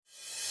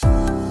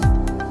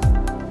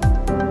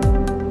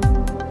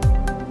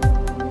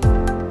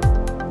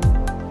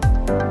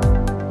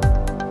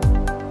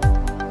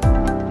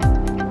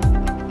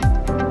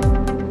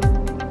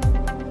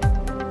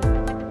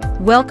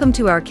Welcome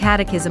to our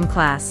Catechism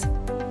class.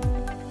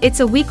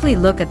 It's a weekly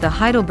look at the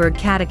Heidelberg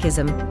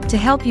Catechism to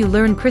help you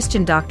learn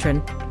Christian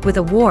doctrine with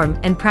a warm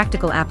and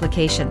practical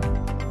application.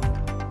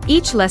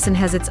 Each lesson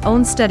has its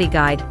own study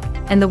guide,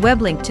 and the web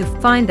link to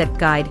find that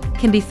guide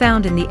can be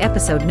found in the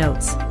episode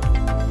notes.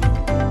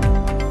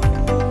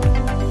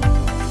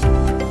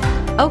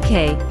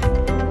 Okay,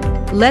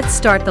 let's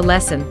start the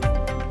lesson.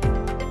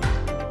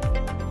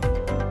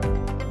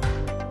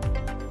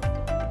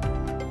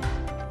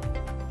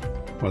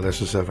 Well,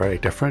 this is a very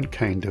different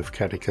kind of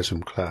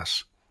catechism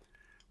class.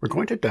 We're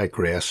going to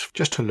digress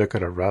just to look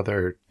at a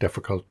rather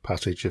difficult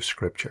passage of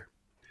Scripture.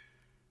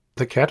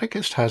 The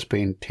Catechist has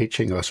been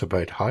teaching us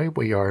about how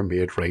we are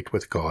made right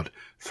with God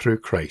through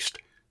Christ,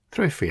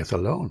 through faith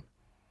alone.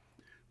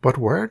 But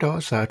where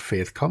does that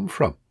faith come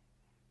from?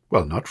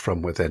 Well, not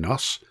from within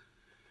us,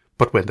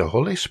 but when the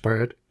Holy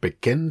Spirit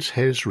begins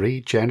His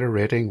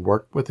regenerating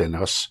work within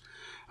us,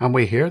 and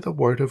we hear the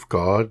Word of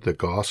God, the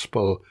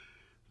Gospel,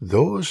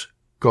 those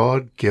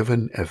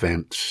God-given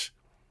events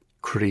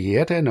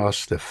create in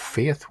us the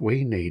faith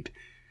we need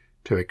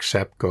to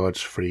accept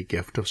God's free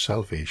gift of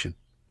salvation.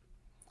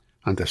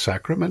 And the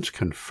sacraments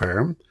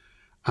confirm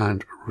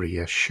and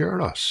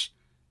reassure us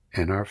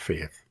in our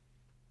faith.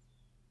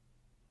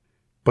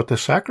 But the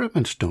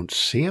sacraments don't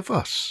save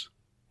us.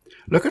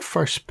 Look at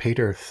 1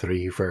 Peter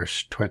 3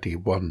 verse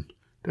 21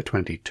 to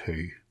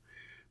 22,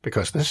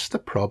 because this is the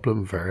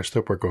problem verse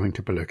that we're going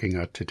to be looking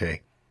at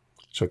today.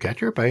 So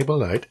get your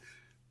Bible out,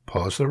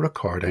 pause the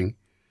recording,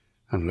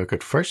 and look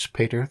at 1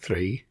 Peter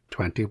 3,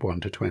 21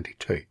 to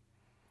 22.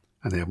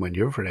 And then when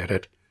you've read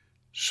it,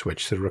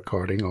 switch the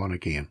recording on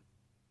again.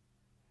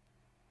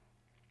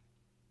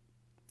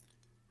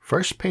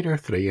 1 Peter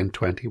 3 and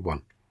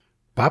 21.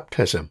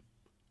 Baptism,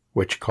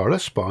 which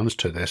corresponds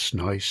to this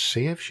now,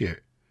 saves you,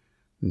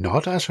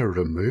 not as a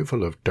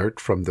removal of dirt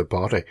from the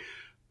body,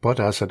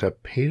 but as an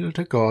appeal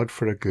to God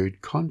for a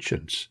good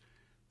conscience,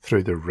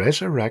 through the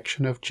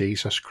resurrection of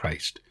Jesus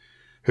Christ,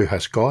 who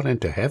has gone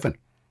into heaven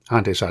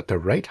and is at the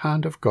right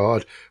hand of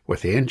God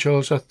with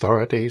angels,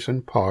 authorities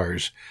and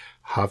powers,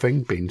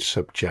 having been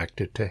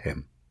subjected to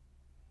him.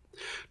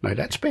 Now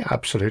let's be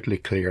absolutely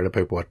clear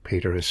about what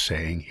Peter is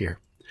saying here.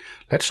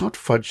 Let's not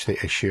fudge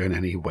the issue in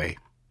any way.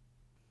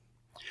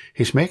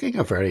 He's making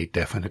a very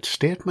definite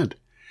statement.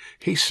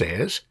 He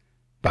says,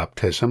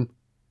 baptism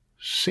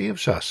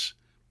saves us.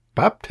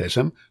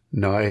 Baptism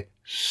now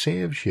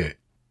saves you.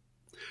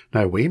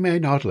 Now we may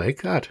not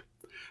like that,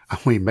 and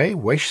we may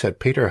wish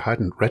that Peter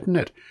hadn't written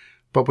it,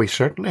 but we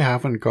certainly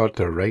haven't got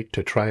the right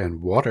to try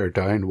and water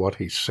down what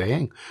he's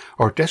saying,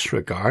 or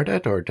disregard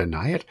it, or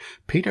deny it.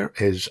 Peter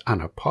is an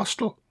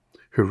apostle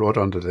who wrote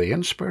under the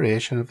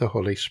inspiration of the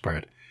Holy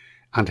Spirit,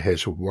 and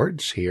his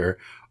words here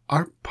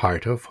are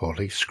part of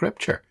Holy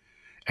Scripture,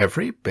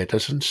 every bit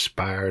as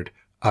inspired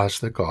as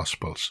the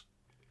Gospels.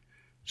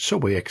 So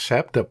we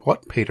accept that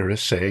what Peter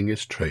is saying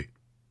is true.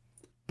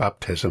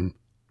 Baptism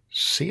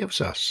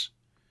saves us.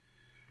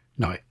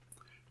 Now,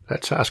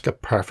 let's ask a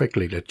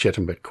perfectly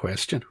legitimate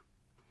question.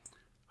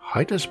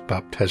 How does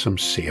baptism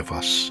save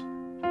us?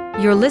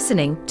 You're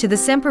listening to the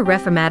Semper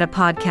Reformata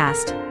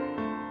podcast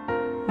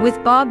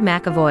with Bob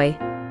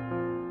McAvoy.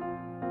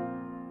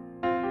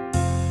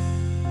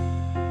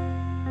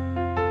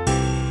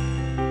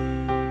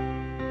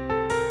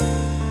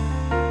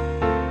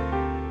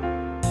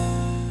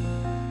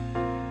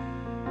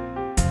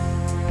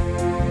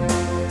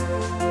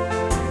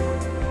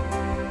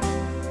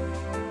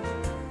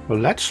 Well,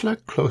 let's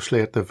look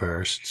closely at the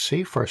verse and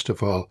see first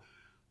of all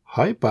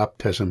how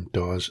baptism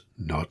does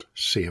not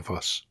save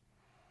us.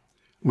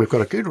 We've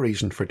got a good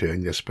reason for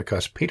doing this,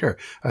 because Peter,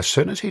 as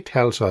soon as he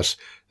tells us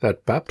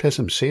that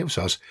baptism saves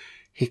us,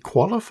 he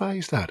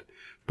qualifies that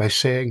by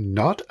saying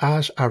not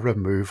as a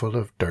removal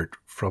of dirt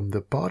from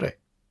the body.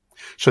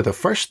 So the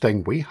first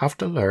thing we have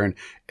to learn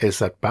is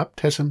that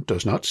baptism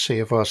does not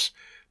save us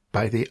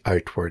by the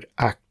outward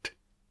act.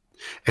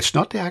 It's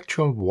not the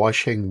actual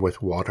washing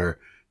with water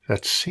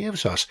that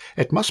saves us.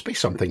 It must be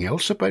something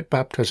else about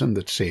baptism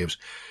that saves.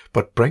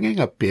 But bringing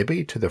a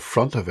baby to the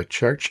front of a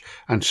church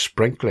and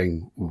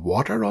sprinkling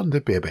water on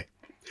the baby,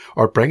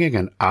 or bringing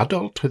an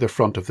adult to the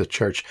front of the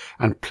church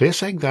and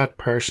placing that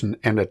person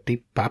in a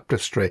deep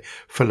baptistry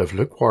full of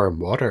lukewarm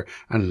water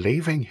and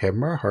leaving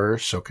him or her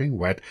soaking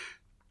wet,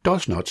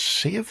 does not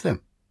save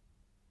them.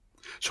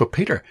 So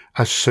Peter,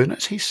 as soon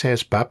as he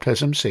says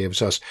baptism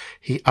saves us,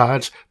 he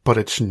adds, but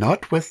it's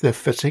not with the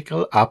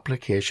physical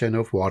application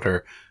of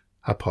water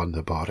upon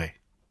the body.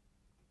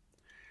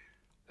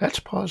 Let's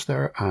pause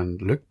there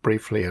and look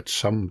briefly at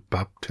some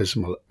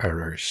baptismal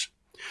errors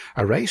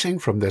arising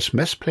from this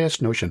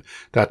misplaced notion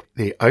that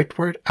the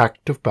outward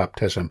act of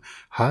baptism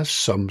has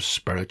some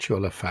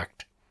spiritual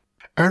effect.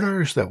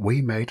 Errors that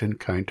we might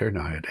encounter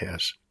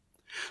nowadays.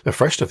 The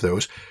first of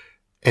those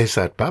is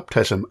that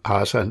baptism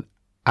as an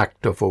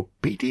act of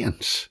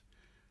obedience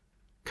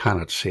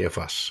cannot save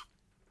us.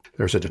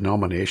 There's a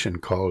denomination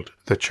called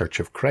the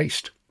Church of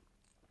Christ,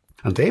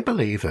 and they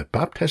believe that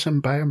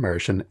baptism by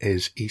immersion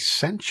is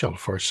essential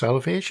for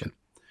salvation.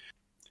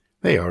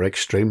 They are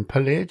extreme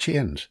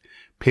Pelagians,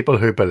 People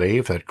who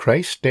believe that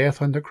Christ's death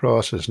on the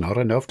cross is not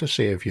enough to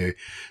save you,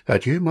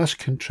 that you must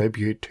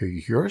contribute to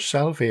your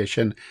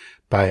salvation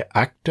by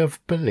active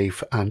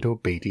belief and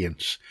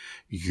obedience.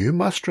 You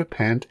must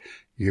repent,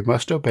 you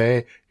must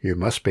obey, you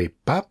must be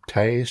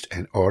baptized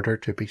in order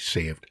to be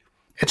saved.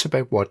 It's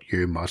about what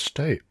you must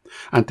do.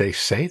 And they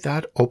say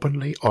that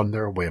openly on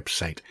their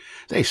website.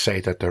 They say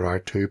that there are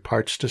two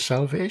parts to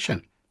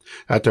salvation,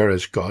 that there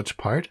is God's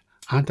part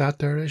and that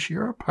there is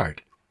your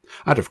part.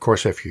 And of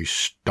course, if you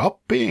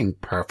stop being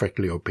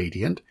perfectly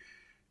obedient,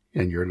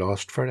 then you're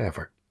lost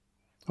forever.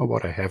 Oh,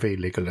 what a heavy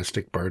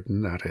legalistic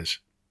burden that is.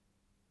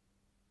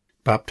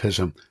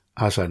 Baptism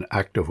as an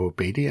act of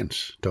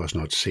obedience does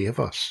not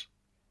save us.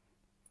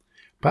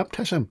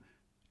 Baptism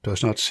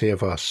does not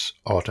save us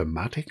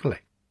automatically.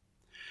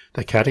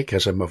 The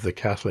Catechism of the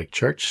Catholic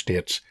Church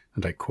states,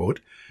 and I quote,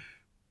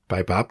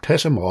 "By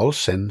baptism all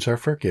sins are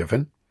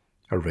forgiven,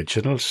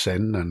 original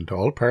sin and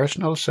all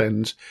personal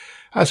sins,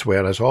 as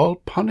well as all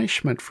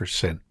punishment for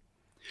sin.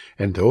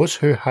 In those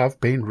who have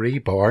been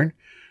reborn,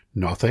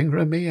 nothing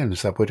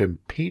remains that would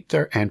impede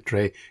their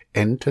entry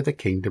into the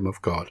kingdom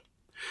of God.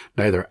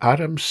 Neither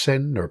Adam's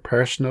sin, nor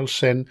personal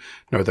sin,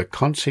 nor the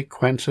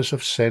consequences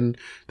of sin,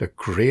 the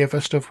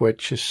gravest of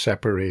which is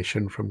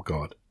separation from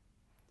God."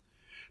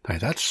 Now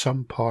that's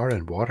some power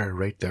and water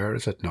right there,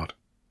 is it not?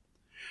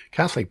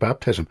 Catholic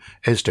baptism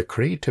is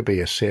decreed to be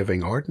a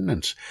saving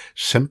ordinance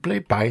simply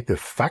by the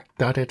fact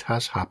that it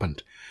has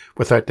happened,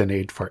 without the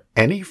need for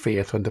any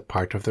faith on the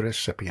part of the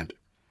recipient.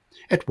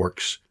 It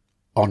works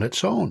on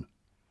its own.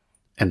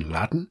 In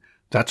Latin,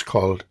 that's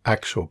called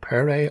ex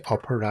opere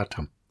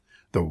operatum.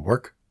 The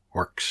work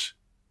works.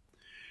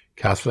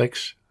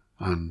 Catholics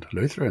and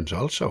Lutherans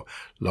also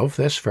love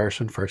this verse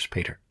in 1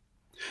 Peter.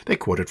 They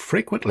quote it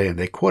frequently, and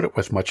they quote it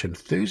with much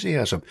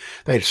enthusiasm.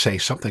 They'll say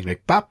something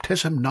like,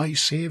 "Baptism now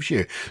saves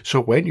you."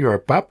 So when you are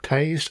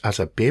baptized as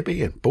a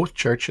baby in both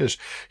churches,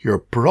 you're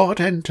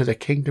brought into the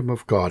kingdom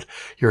of God.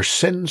 Your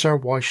sins are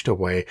washed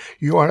away.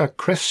 You are a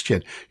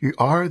Christian. You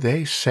are,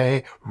 they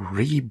say,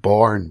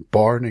 reborn,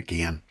 born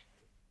again.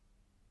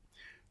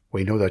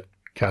 We know that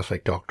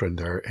Catholic doctrine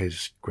there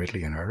is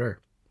greatly in error.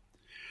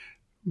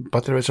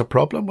 But there is a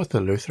problem with the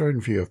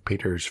Lutheran view of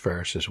Peter's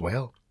verse as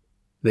well.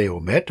 They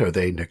omit or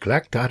they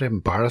neglect that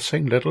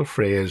embarrassing little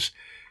phrase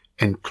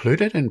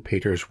included in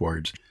Peter's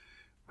words,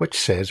 which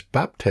says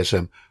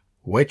baptism,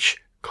 which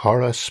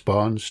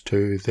corresponds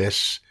to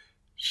this,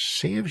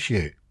 saves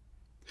you.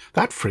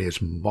 That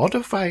phrase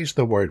modifies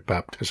the word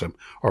baptism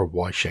or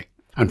washing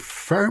and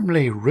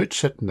firmly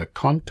roots it in the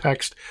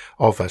context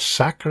of a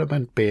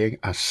sacrament being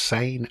a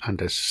sign and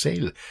a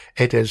seal.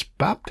 It is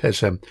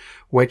baptism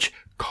which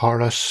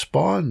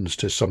corresponds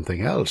to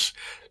something else.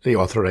 The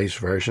Authorized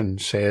Version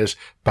says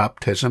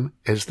baptism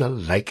is the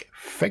like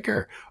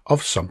figure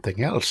of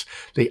something else.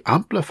 The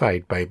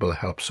Amplified Bible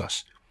helps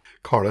us.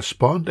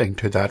 Corresponding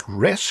to that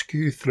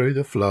rescue through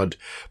the flood,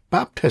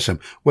 baptism,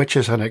 which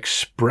is an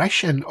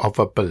expression of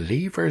a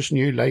believer's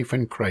new life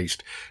in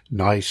Christ,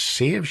 now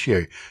saves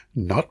you,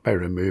 not by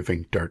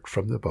removing dirt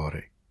from the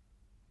body.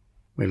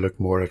 We'll look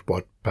more at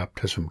what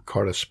baptism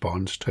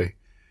corresponds to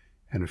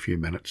in a few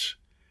minutes.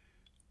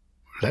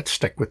 Let's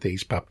stick with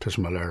these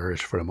baptismal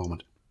errors for a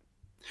moment.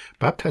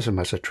 Baptism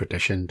as a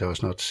tradition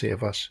does not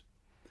save us.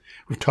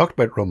 We've talked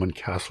about Roman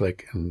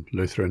Catholic and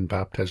Lutheran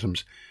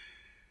baptisms,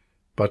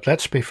 but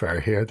let's be fair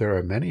here, there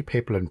are many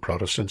people in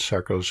Protestant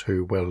circles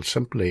who will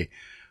simply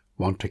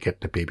want to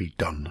get the baby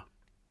done.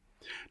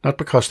 Not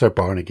because they're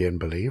born-again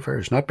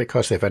believers, not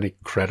because they have any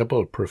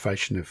credible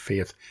profession of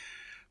faith,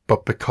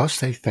 but because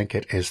they think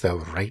it is the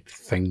right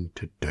thing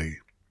to do.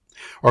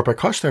 Or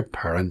because their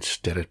parents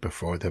did it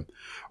before them,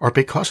 or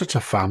because it's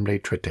a family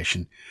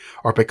tradition,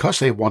 or because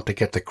they want to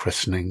get the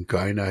christening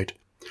gown out,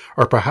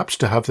 or perhaps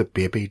to have the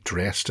baby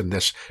dressed in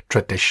this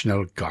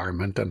traditional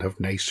garment and have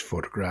nice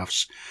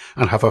photographs,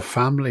 and have a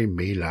family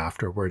meal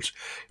afterwards,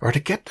 or to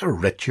get the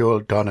ritual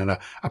done in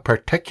a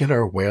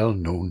particular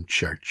well-known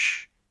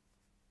church.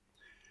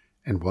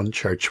 In one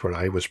church where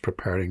I was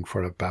preparing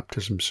for a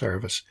baptism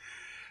service,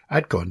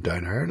 I'd gone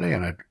down early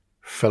and I'd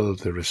filled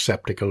the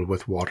receptacle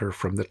with water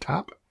from the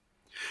tap.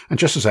 And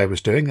just as I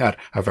was doing that,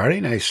 a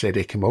very nice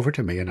lady came over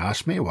to me and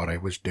asked me what I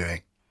was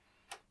doing.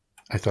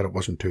 I thought it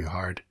wasn't too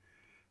hard.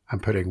 I'm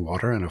putting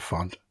water in a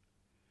font.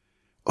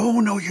 "Oh,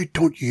 no, you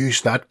don't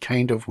use that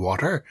kind of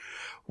water.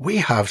 We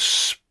have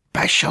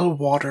special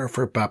water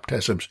for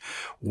baptisms.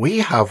 We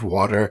have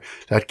water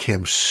that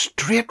came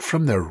straight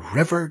from the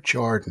River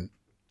Jordan."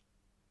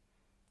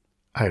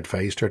 I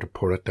advised her to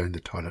pour it down the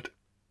toilet.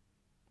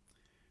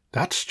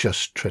 That's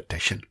just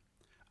tradition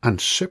and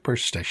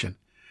superstition,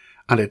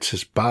 and it's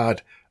as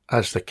bad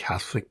as the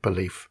Catholic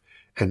belief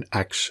in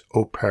ex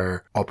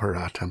opere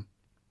operatum.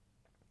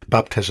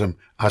 Baptism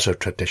as a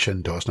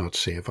tradition does not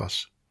save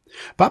us.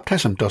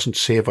 Baptism doesn't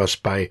save us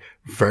by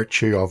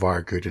virtue of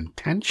our good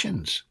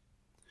intentions.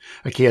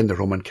 Again, the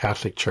Roman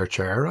Catholic Church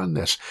err on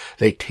this.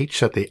 They teach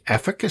that the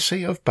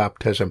efficacy of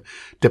baptism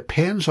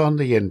depends on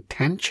the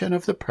intention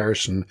of the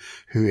person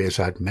who is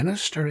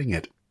administering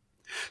it.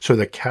 So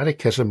the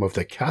Catechism of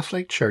the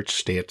Catholic Church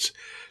states,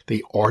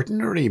 The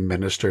ordinary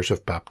ministers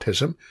of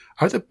baptism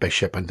are the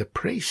bishop and the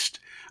priest,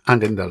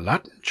 and in the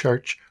Latin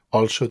Church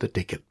also the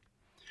deacon.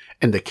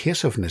 In the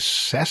case of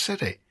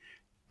necessity,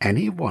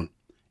 anyone,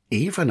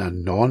 even a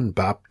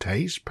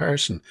non-baptized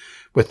person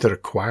with the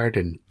required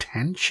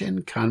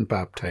intention, can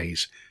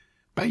baptize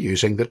by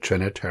using the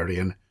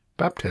Trinitarian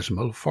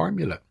baptismal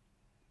formula.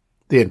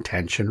 The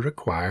intention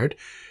required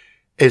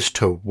is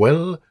to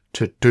will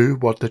to do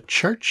what the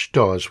Church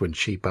does when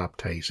she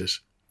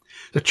baptizes.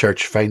 The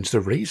Church finds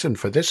the reason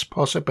for this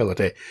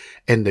possibility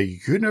in the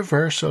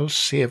universal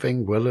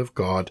saving will of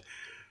God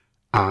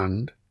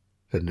and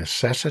the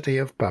necessity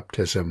of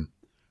baptism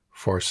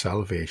for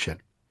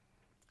salvation.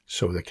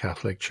 So the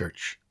Catholic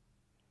Church.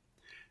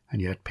 And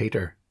yet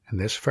Peter, in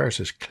this verse,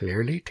 is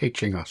clearly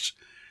teaching us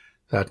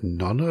that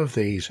none of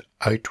these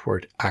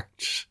outward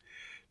acts,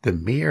 the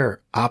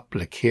mere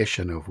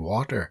application of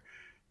water,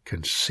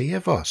 can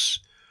save us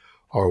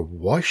or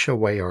wash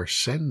away our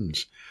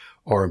sins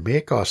or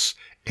make us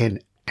in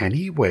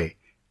any way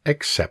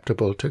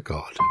acceptable to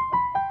God.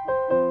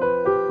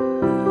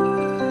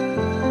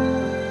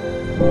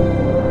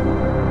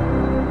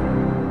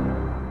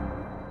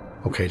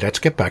 Okay, let's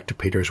get back to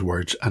Peter's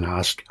words and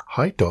ask,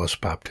 how does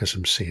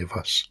baptism save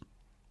us?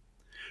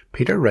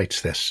 Peter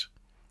writes this,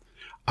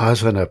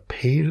 as an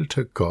appeal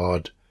to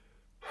God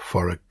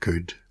for a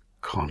good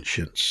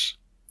conscience.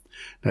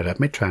 Now let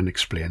me try and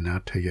explain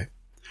that to you.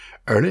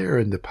 Earlier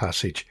in the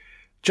passage,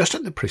 just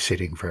in the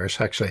preceding verse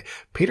actually,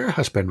 Peter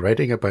has been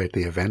writing about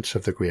the events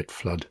of the great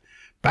flood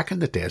back in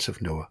the days of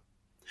Noah.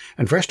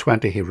 In verse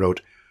 20 he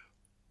wrote,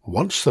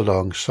 once the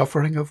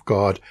long-suffering of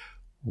God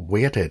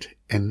waited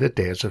in the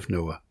days of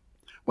Noah,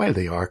 while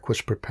the ark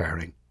was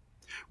preparing,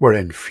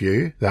 wherein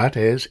few, that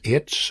is,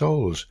 8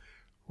 souls,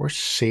 were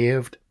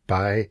saved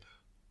by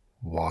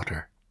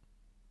water.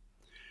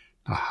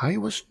 Now, how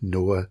was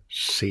Noah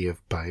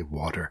saved by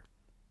water?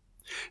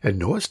 In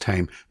Noah's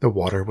time, the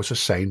water was a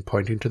sign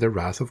pointing to the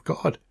wrath of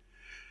God.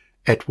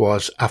 It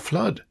was a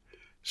flood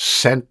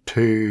sent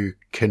to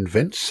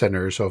convince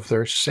sinners of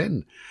their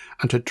sin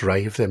and to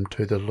drive them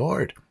to the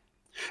Lord.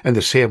 In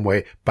the same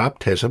way,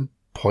 baptism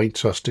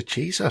points us to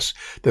Jesus.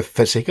 The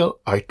physical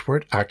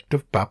outward act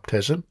of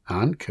baptism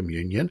and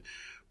communion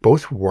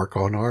both work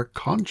on our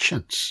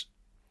conscience.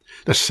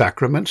 The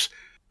sacraments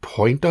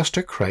point us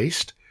to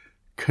Christ,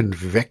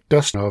 convict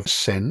us of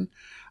sin,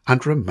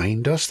 and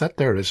remind us that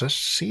there is a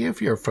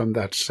Saviour from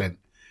that sin.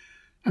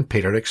 And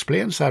Peter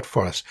explains that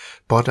for us,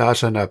 but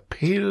as an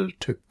appeal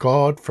to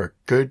God for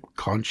good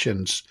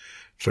conscience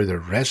through the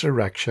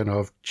resurrection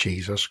of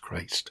Jesus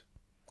Christ.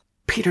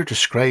 Peter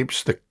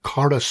describes the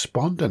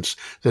correspondence,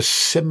 the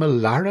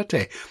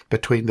similarity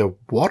between the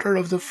water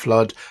of the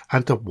flood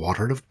and the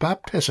water of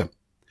baptism.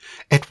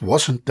 It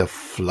wasn't the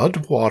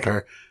flood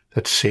water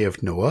that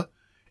saved Noah,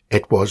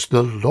 it was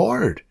the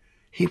Lord.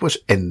 He was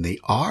in the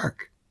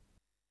ark.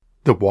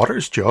 The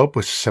water's job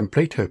was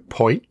simply to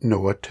point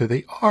Noah to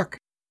the ark,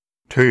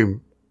 to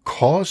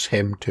cause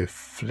him to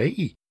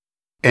flee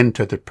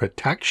into the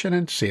protection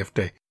and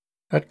safety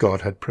that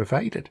God had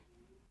provided.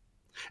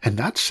 In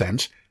that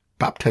sense,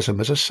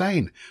 baptism is a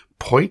sign,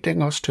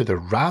 pointing us to the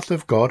wrath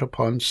of God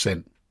upon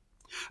sin.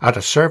 At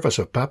a service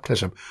of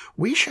baptism,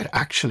 we should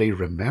actually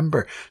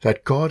remember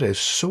that God is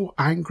so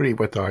angry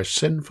with our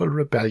sinful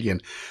rebellion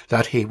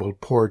that he will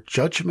pour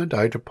judgment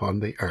out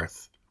upon the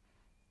earth.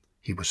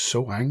 He was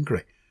so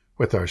angry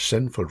with our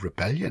sinful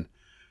rebellion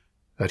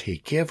that he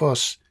gave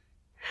us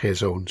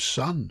his own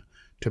Son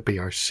to be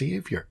our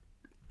Saviour.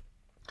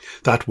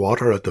 That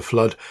water at the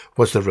flood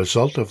was the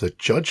result of the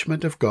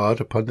judgment of God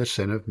upon the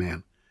sin of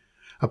men,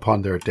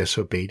 upon their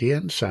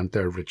disobedience and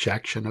their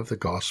rejection of the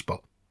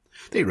gospel.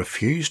 They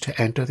refused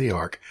to enter the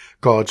ark,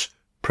 God's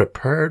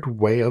prepared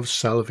way of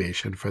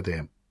salvation for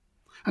them.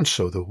 And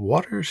so the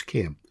waters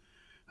came,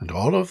 and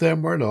all of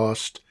them were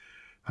lost,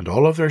 and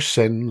all of their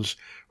sins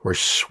were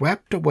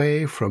swept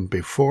away from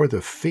before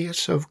the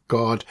face of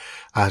God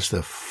as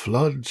the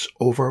floods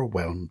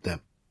overwhelmed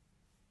them.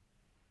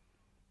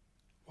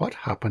 What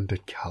happened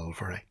at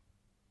Calvary?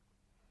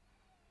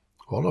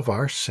 All of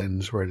our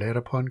sins were laid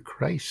upon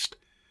Christ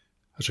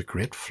as a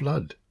great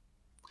flood.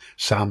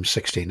 Psalm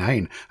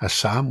 69, a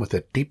psalm with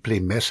a deeply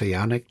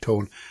messianic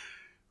tone,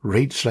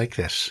 reads like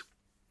this: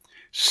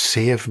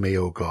 Save me,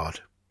 O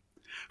God,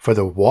 for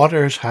the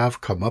waters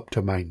have come up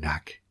to my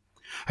neck.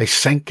 I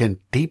sink in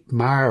deep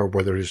mire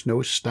where there is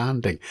no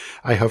standing.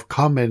 I have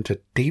come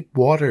into deep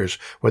waters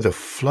where the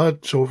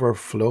floods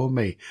overflow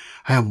me.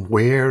 I am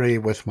weary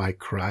with my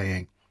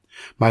crying.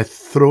 My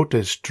throat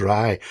is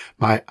dry.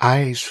 My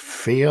eyes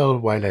fail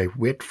while I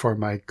wait for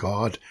my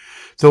God.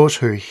 Those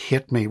who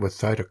hate me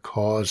without a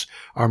cause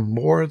are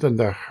more than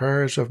the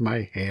hairs of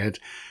my head.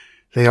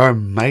 They are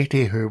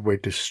mighty who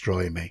would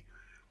destroy me.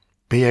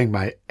 Being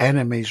my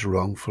enemies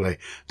wrongfully,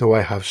 though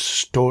I have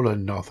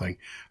stolen nothing,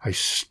 I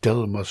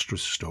still must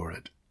restore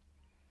it.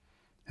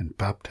 In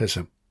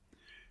baptism,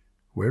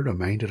 we're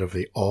reminded of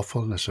the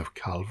awfulness of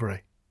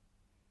Calvary.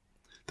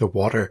 The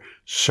water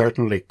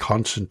certainly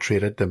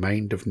concentrated the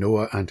mind of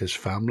Noah and his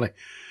family,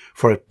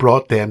 for it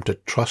brought them to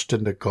trust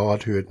in the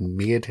God who had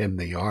made him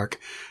the ark.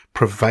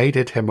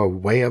 provided him a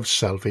way of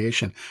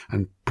salvation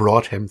and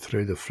brought him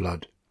through the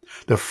flood.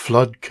 The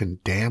flood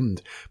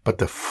condemned, but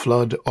the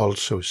flood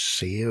also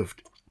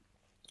saved.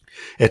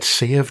 It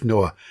saved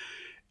Noah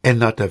in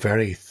that the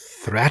very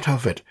threat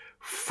of it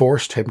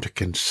forced him to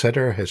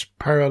consider his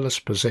perilous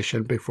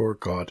position before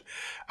God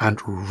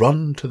and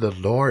run to the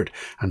Lord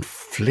and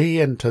flee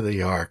into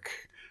the ark,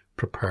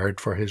 prepared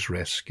for his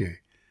rescue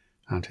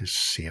and his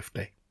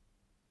safety.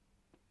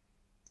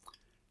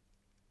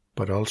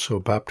 But also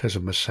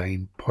baptism is a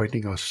sign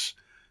pointing us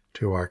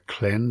to our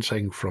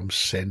cleansing from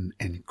sin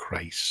in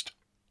Christ.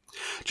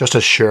 Just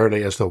as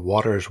surely as the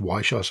waters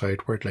wash us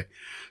outwardly,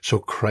 so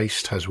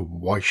Christ has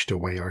washed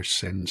away our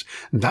sins.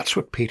 And that's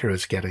what Peter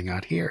is getting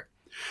at here.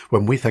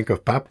 When we think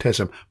of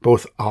baptism,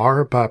 both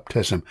our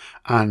baptism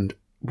and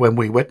when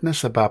we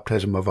witness the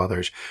baptism of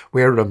others,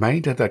 we are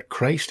reminded that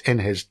Christ in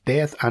his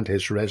death and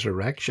his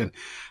resurrection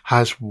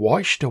has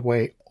washed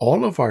away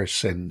all of our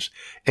sins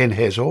in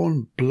his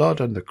own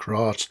blood on the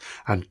cross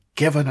and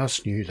given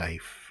us new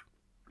life.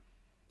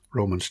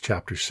 Romans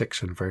chapter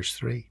 6 and verse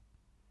 3.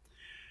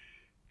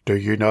 Do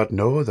you not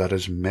know that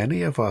as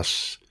many of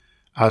us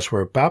as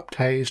were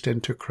baptized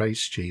into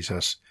Christ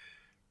Jesus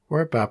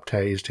were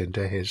baptized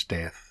into his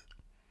death?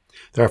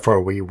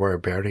 Therefore we were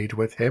buried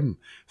with him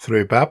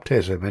through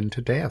baptism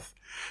into death,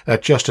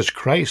 that just as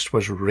Christ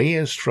was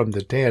raised from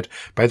the dead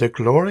by the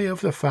glory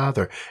of the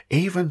Father,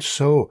 even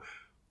so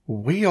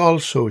we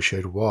also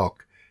should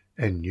walk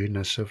in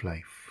newness of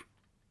life.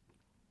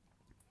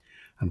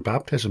 And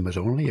baptism is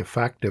only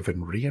effective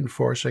in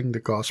reinforcing the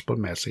gospel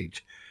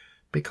message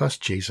because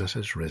Jesus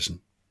is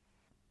risen.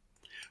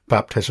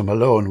 Baptism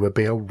alone would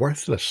be a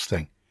worthless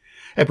thing.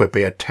 It would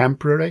be a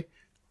temporary,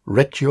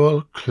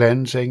 ritual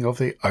cleansing of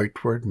the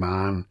outward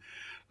man,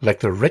 like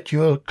the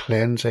ritual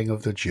cleansing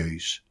of the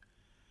Jews.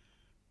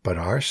 But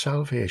our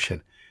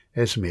salvation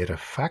is made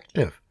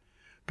effective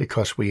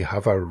because we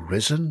have a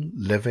risen,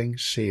 living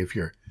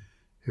Saviour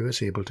who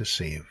is able to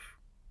save.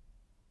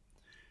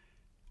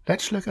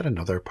 Let's look at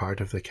another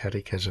part of the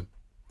Catechism.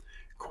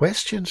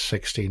 Question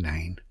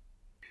 69.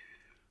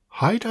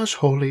 How does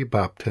holy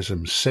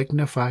baptism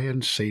signify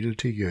and seal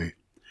to you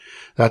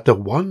that the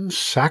one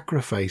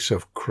sacrifice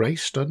of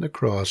Christ on the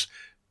cross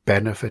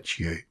benefits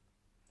you?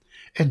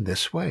 In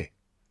this way,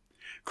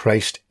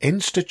 Christ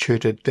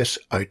instituted this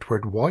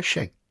outward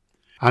washing,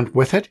 and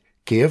with it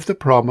gave the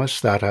promise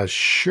that as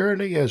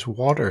surely as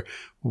water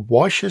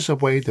washes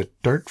away the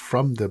dirt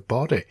from the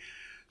body,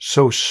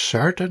 so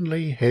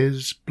certainly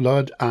his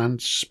blood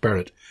and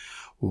spirit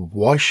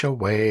wash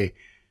away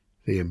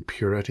the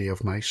impurity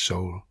of my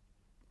soul,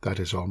 that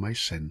is, all my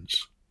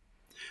sins.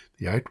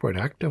 The outward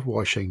act of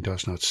washing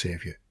does not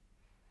save you,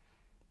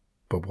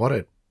 but what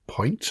it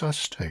points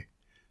us to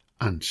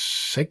and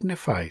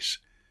signifies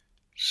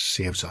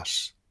saves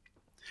us.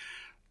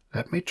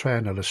 Let me try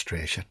an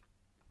illustration.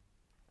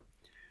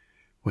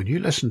 When you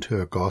listen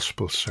to a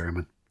gospel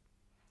sermon,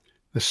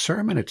 the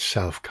sermon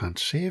itself can't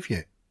save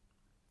you.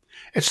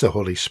 It's the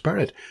Holy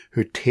Spirit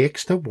who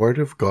takes the Word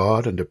of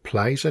God and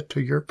applies it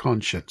to your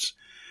conscience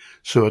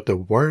so that the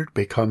Word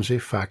becomes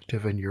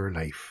effective in your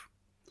life.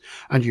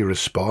 And you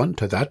respond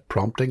to that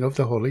prompting of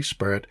the Holy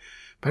Spirit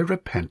by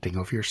repenting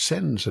of your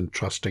sins and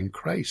trusting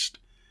Christ.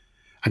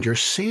 And you're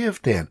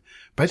saved then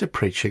by the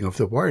preaching of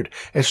the Word.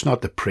 It's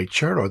not the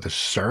preacher or the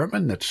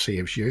sermon that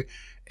saves you.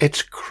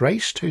 It's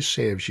Christ who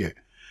saves you.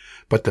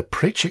 But the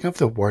preaching of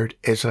the Word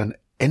is an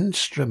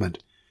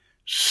instrument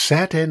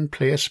set in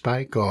place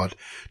by God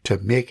to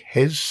make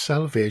his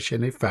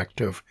salvation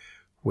effective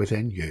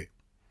within you.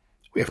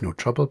 We have no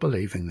trouble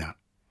believing that.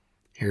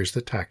 Here's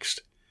the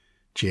text.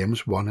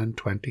 James 1 and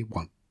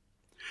 21.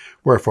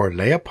 Wherefore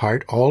lay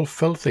apart all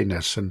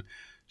filthiness and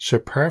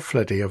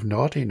superfluity of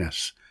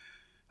naughtiness,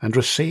 and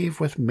receive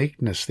with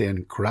meekness the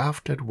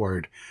engrafted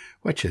word,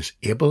 which is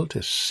able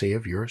to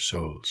save your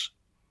souls.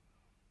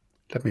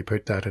 Let me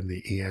put that in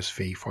the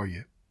ESV for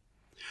you.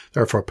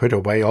 Therefore put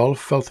away all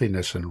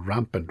filthiness and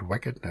rampant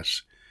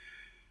wickedness,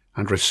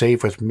 and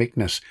receive with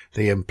meekness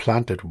the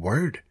implanted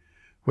word,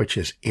 which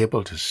is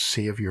able to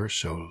save your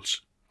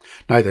souls.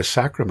 Now the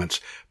sacraments,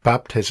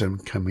 baptism,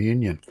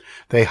 communion,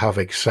 they have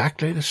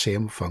exactly the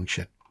same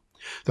function.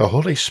 The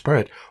Holy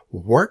Spirit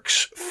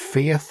works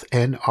faith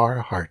in our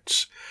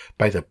hearts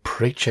by the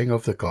preaching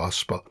of the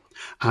gospel,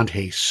 and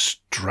he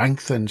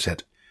strengthens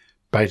it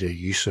by the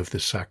use of the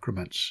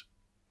sacraments.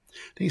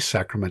 These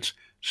sacraments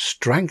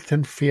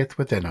strengthen faith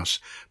within us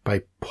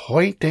by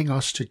pointing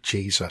us to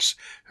Jesus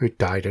who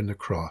died on the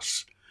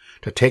cross,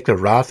 to take the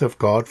wrath of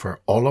God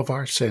for all of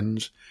our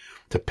sins,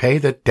 to pay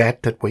the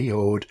debt that we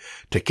owed,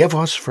 to give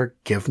us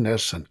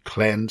forgiveness and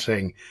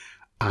cleansing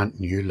and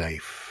new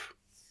life.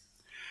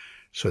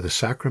 So the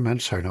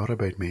sacraments are not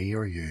about me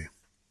or you.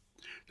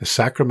 The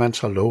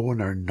sacraments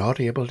alone are not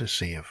able to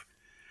save.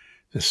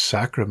 The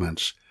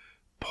sacraments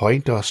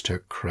point us to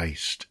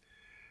Christ,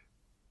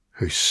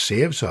 who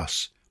saves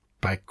us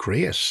by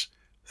grace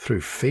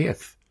through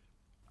faith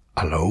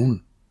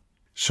alone.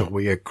 So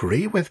we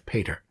agree with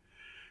Peter,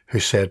 who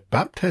said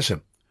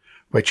baptism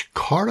which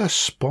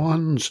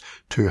corresponds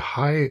to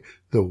how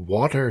the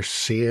water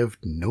saved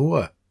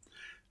Noah,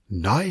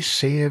 now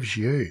saves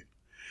you,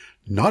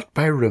 not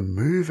by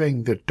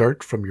removing the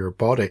dirt from your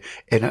body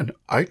in an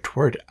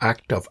outward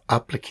act of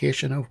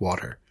application of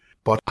water,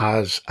 but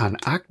as an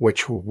act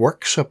which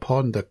works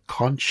upon the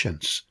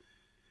conscience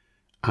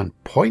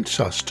and points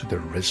us to the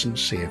risen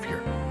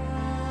Saviour.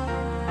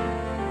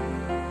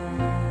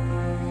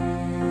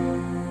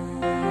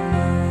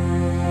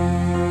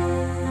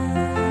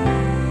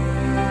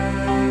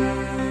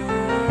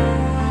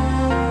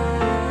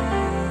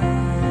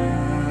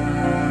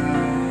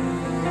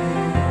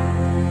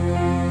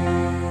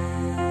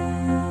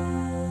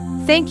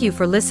 Thank you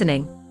for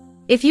listening.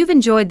 If you've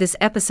enjoyed this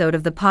episode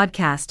of the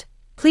podcast,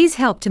 please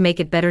help to make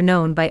it better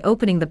known by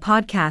opening the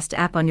podcast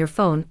app on your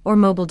phone or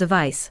mobile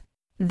device.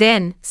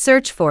 Then,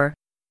 search for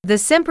the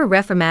Semper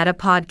Reformata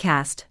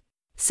podcast.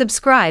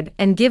 Subscribe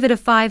and give it a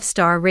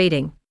 5-star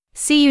rating.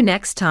 See you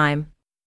next time.